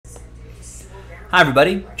Hi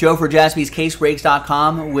everybody, Joe for Jaspy's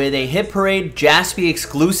CaseBreaks.com with a Hit Parade Jaspy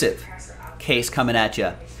exclusive case coming at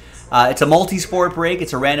you. It's a multi-sport break,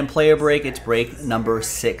 it's a random player break, it's break number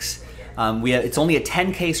 6. It's only a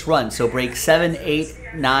 10 case run, so break 7, 8,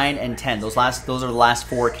 9, and 10. Those are the last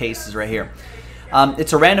 4 cases right here.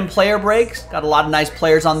 It's a random player break, got a lot of nice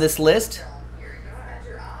players on this list.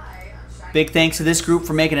 Big thanks to this group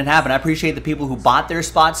for making it happen. I appreciate the people who bought their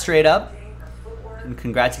spots straight up. And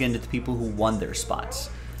congrats again to the people who won their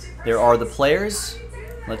spots. There are the players.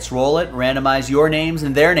 Let's roll it. Randomize your names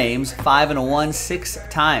and their names. 5 and a 1, 6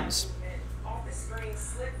 times.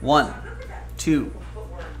 1, 2,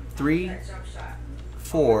 3,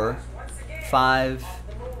 4, 5,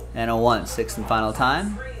 and a 1. 6th and final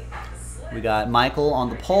time. We got Michael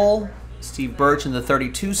on the pole. Steve Birch in the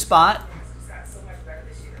 32 spot.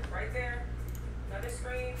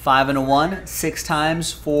 5 and a 1, 6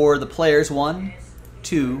 times for the players. 1,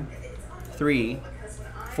 2, 3,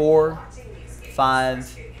 4,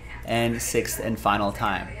 5, and 6th and final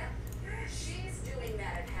time.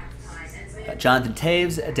 Got Jonathan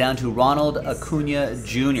Taves down to Ronald Acuna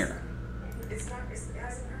Jr.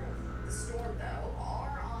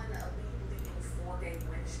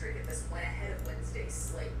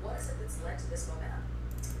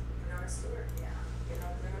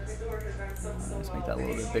 Let's make that a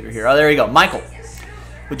little bit bigger here. Oh, there you go. Michael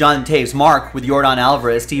with Jonathan Taves, Mark with Yordan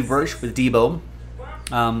Alvarez, Steve Birch with Debo,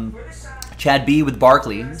 Chad B with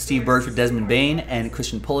Barkley, Steve Birch with Desmond Bain and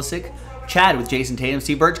Christian Pulisic, Chad with Jason Tatum,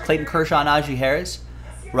 Steve Birch, Clayton Kershaw, Najee Harris,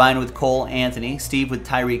 Ryan with Cole Anthony, Steve with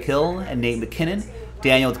Tyreek Hill and Nate McKinnon,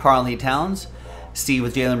 Daniel with Carl Lee Towns, Steve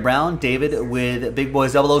with Jaylen Brown, David with Big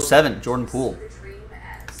Boys 007, Jordan Poole.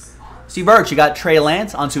 Steve Birch, you got Trey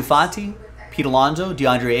Lance, Ansu Fati, Pete Alonso,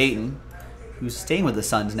 DeAndre Ayton, who's staying with the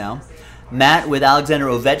Suns now, Matt with Alexander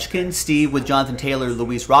Ovechkin, Steve with Jonathan Taylor,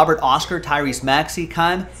 Luis Robert, Oscar, Tyrese Maxey,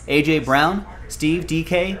 Kime, AJ Brown, Steve,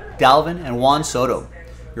 DK, Dalvin, and Juan Soto,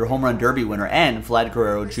 your home run derby winner, and Vlad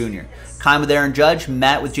Guerrero Jr. Kime with Aaron Judge,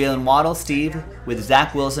 Matt with Jalen Waddle, Steve with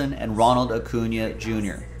Zach Wilson, and Ronald Acuna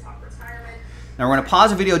Jr. Now we're going to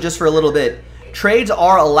pause the video just for a little bit. Trades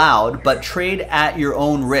are allowed, but trade at your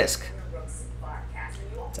own risk.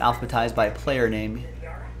 It's alphabetized by player name.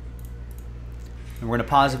 And we're going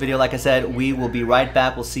to pause the video. Like I said, we will be right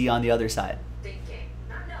back. We'll see you on the other side.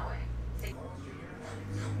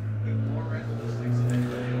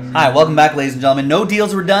 Hi, welcome back, ladies and gentlemen. No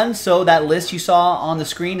deals were done, so that list you saw on the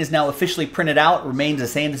screen is now officially printed out. Remains the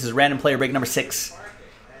same. This is random player break number 6.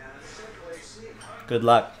 Good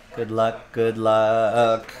luck. Good luck. Good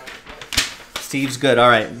luck. Steve's good. All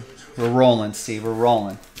right. We're rolling, Steve. We're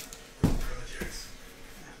rolling.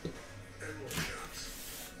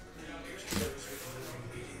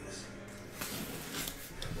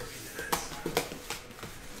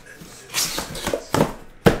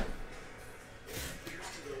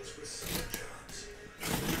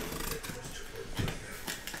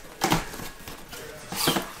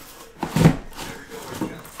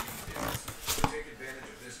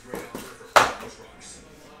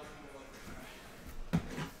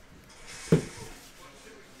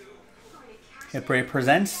 Hit Parade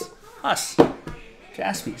presents us,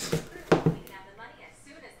 Jaspys.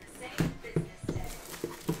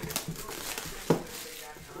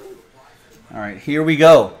 All right, here we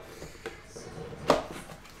go.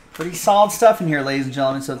 Pretty solid stuff in here, ladies and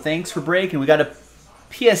gentlemen, so thanks for breaking. We got a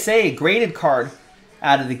PSA graded card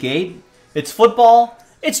out of the gate. It's football.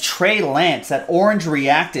 It's Trey Lance, that orange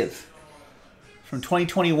reactive from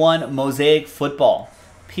 2021 Mosaic Football.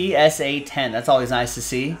 PSA 10. That's always nice to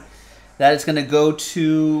see. That is going to go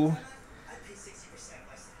to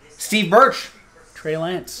Steve Birch, Trey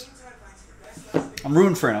Lance. I'm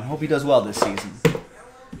rooting for him. I hope he does well this season.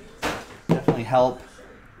 Definitely help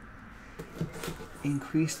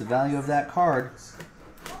increase the value of that card.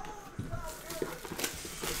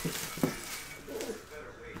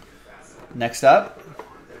 Next up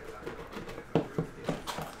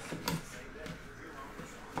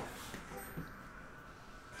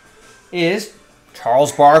is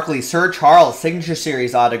Charles Barkley, Sir Charles, Signature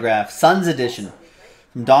Series autograph, Suns edition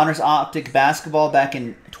from Donruss Optic Basketball back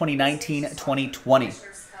in 2019-2020.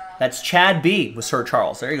 That's Chad B with Sir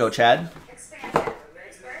Charles. There you go, Chad.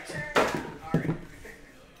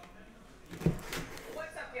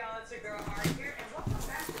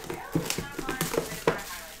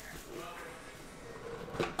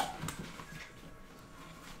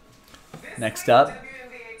 Next up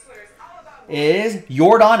is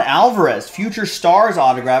Yordan Alvarez, Future Stars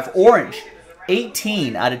autograph, orange,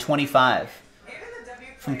 18 out of 25.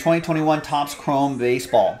 From 2021 Topps Chrome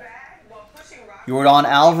Baseball. Yordan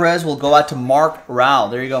Alvarez will go out to Mark Rao.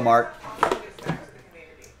 There you go, Mark.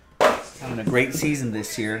 Having a great season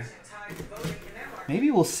this year.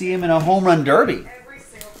 Maybe we'll see him in a home run derby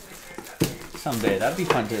someday. That'd be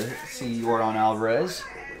fun to see Yordan Alvarez.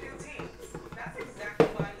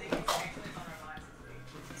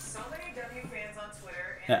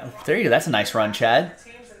 Yeah, there you go. That's a nice run, Chad.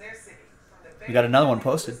 We got another one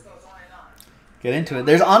posted. Get into it.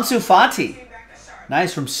 There's Ansu Fati.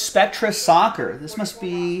 Nice, from Spectra Soccer. This must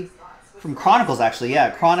be from Chronicles, actually.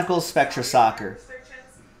 Yeah, Chronicles Spectra Soccer.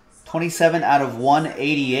 27 out of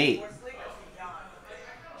 188.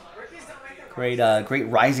 Great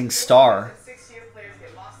rising star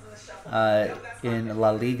in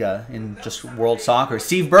La Liga, in just world soccer.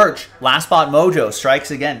 Steve Birch, last spot mojo,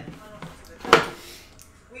 strikes again.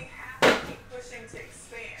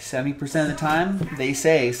 70% of the time, they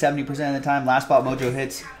say 70% of the time, last spot mojo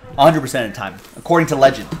hits 100% of the time, according to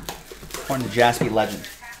Legend, according to Jaspy Legend.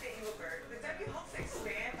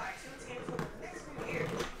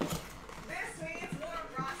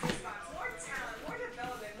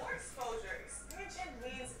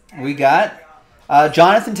 We got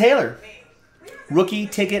Jonathan Taylor, rookie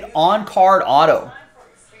ticket on card auto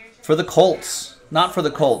for the Colts. Not for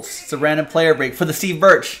the Colts. It's a random player break for the Steve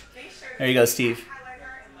Birch. There you go, Steve.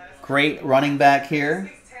 Great running back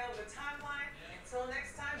here.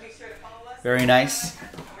 Very nice.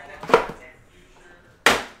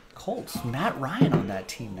 Colts, Matt Ryan on that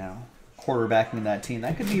team now. Quarterbacking that team.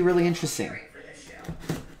 That could be really interesting.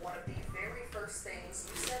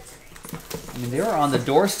 I mean, they were on the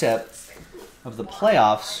doorstep of the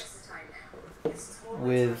playoffs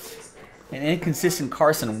with an inconsistent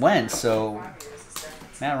Carson Wentz, so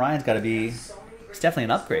Matt Ryan's got to be, it's definitely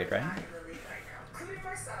an upgrade, right?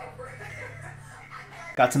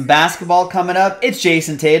 Got some basketball coming up. It's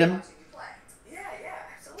Jason Tatum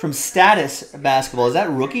from Status Basketball. Is that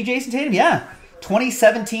rookie Jason Tatum? Yeah.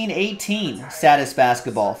 2017-18 Status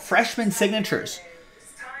Basketball. Freshman signatures.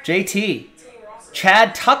 JT.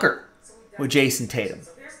 Chad Tucker with Jason Tatum.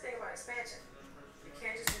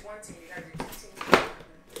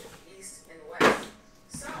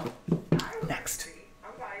 Next.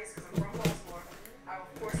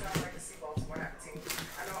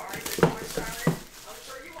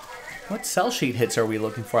 What sell sheet hits are we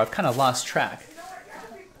looking for? I've kind of lost track.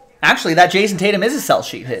 Actually, that Jason Tatum is a sell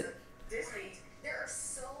sheet hit.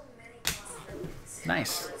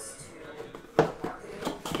 Nice.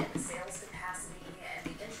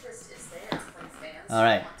 All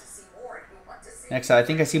right. Next, I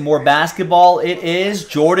think I see more basketball. It is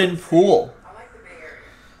Jordan Poole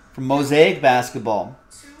from Mosaic Basketball,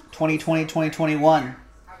 2020-2021.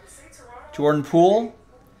 Jordan Poole.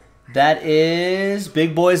 That is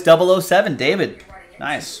Big Boys 007, David.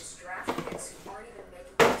 Nice.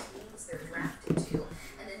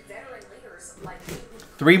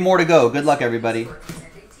 3 more to go. Good luck, everybody.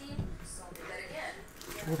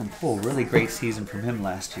 Jordan Poole, really great season from him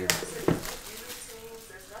last year.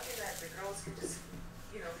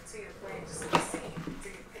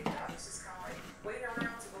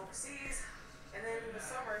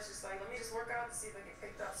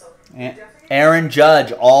 Aaron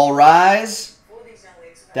Judge, all rise.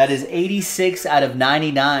 That is 86 out of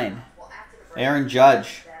 99. Aaron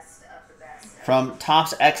Judge from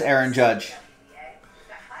Topps X Aaron Judge.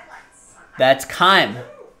 That's Kime.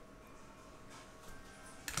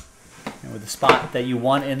 And with the spot that you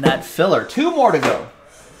won in that filler. 2 more to go.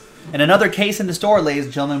 And another case in the store, ladies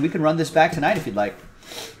and gentlemen. We can run this back tonight if you'd like.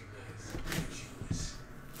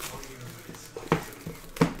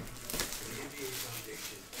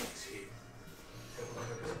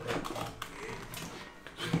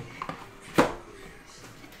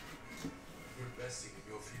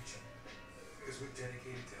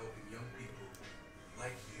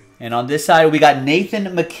 And on this side, we got Nathan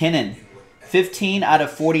McKinnon, 15 out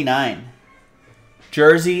of 49.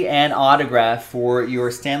 Jersey and autograph for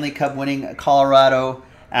your Stanley Cup winning Colorado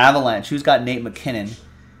Avalanche. Who's got Nate McKinnon?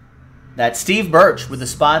 That's Steve Birch with the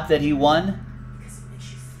spot that he won.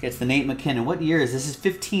 Gets the Nate McKinnon. What year is this? This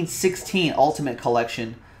is 15-16 Ultimate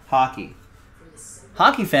Collection Hockey.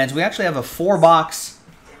 Hockey fans, we actually have a 4-box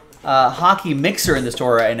hockey mixer in the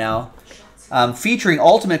store right now, featuring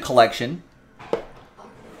Ultimate Collection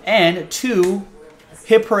and 2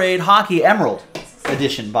 Hit Parade Hockey Emerald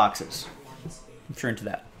Edition boxes. If you're into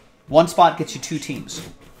that. 1 spot gets you 2 teams.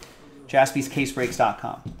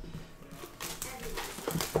 JaspysCaseBreaks.com.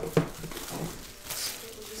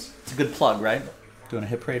 It's a good plug, right? Doing a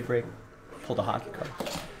Hit Parade break. Pulled a hockey card.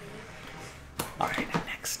 All right,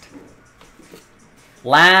 next.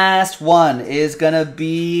 Last one is going to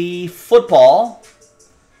be football.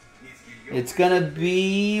 It's going to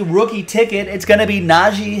be rookie ticket. It's going to be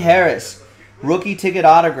Najee Harris. Rookie ticket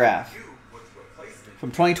autograph. From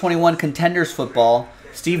 2021 Contenders Football,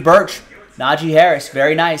 Steve Birch, Najee Harris.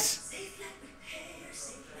 Very nice.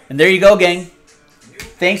 And there you go, gang.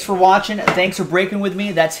 Thanks for watching. Thanks for breaking with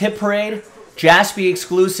me. That's Hit Parade, Jaspy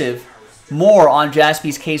exclusive. More on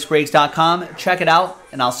jaspyscasebreaks.com. Check it out,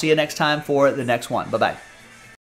 and I'll see you next time for the next one. Bye-bye.